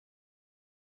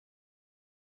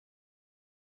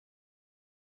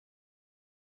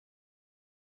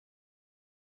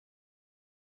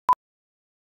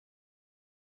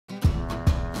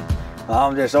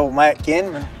I'm just old Matt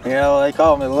Kinman. You know, they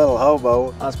call me the Little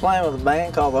Hobo. I was playing with a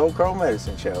band called the Old Crow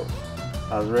Medicine Show.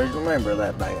 I was the original member of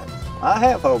that band. I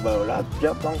have hoboed. I've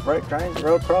jumped on freight trains and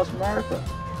rode across America.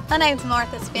 My name's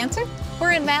Martha Spencer.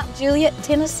 We're in Mount Juliet,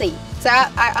 Tennessee. So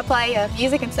I play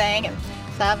music and sing, and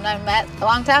so I've known Matt a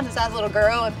long time since I was a little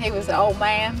girl, and he was an old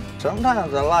man.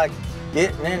 Sometimes I like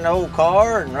getting in the old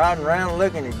car and riding around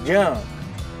looking at junk.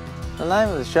 The name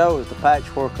of the show is the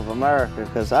Patchwork of America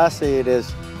because I see it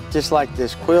as just like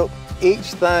this quilt.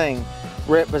 Each thing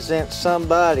represents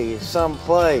somebody, some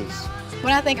place.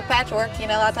 When I think of patchwork, you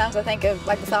know, a lot of times I think of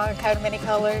like the song Coat of Many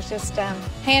Colors, just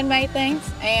handmade things,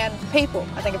 and people.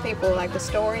 I think of people like the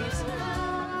stories.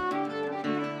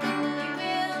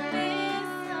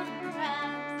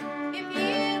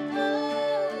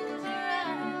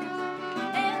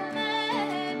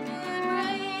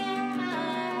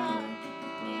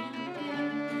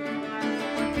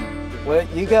 Well,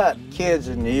 you got kids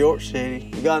in New York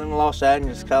City, you got them in Los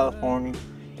Angeles, California,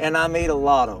 and I meet a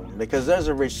lot of them because there's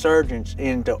a resurgence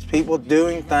into people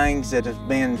doing things that have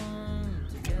been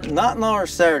not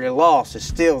necessarily lost, it's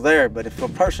still there, but if a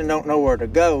person don't know where to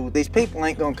go, these people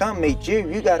ain't gonna come meet you,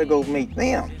 you gotta go meet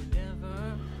them.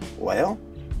 Well,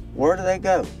 where do they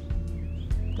go?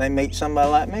 They meet somebody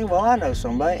like me, well, I know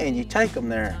somebody, and you take them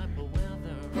there.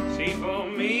 See for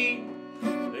me,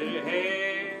 little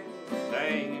hair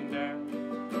hanging down,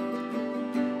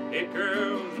 it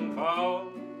curls and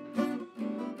falls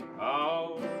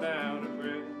all down the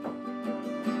breast.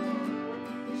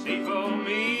 See for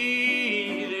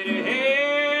me, little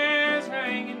hair's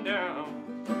hanging down.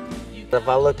 If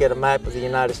I look at a map of the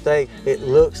United States, it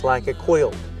looks like a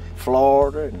quilt.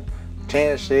 Florida and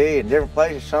Tennessee and different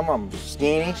places, some of them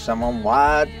skinny, some of them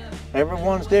wide.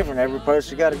 Everyone's different. Every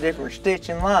person's got a different stitch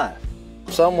in life.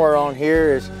 Somewhere on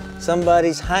here is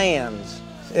somebody's hands.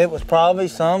 It was probably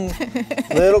some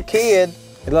little kid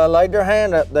that laid their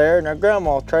hand up there and their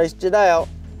grandma traced it out.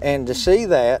 And to see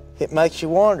that, it makes you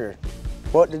wonder,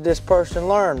 what did this person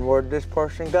learn? Where did this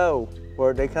person go?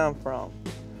 Where did they come from?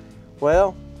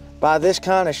 Well, by this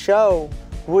kind of show,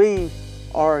 we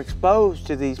are exposed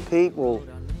to these people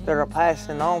that are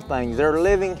passing on things. They're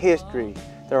living history.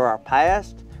 They're our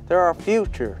past, they're our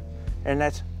future, and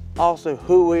that's also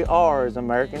who we are as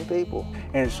American people.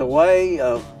 And it's a way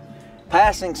of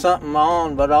passing something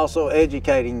on, but also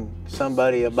educating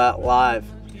somebody about life.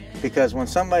 Because when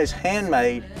somebody's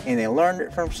handmade and they learned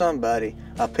it from somebody,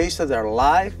 a piece of their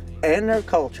life and their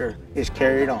culture is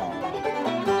carried on.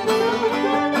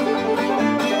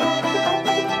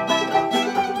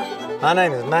 My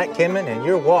name is Matt Kinman, and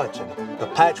you're watching The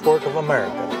Patchwork of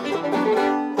America.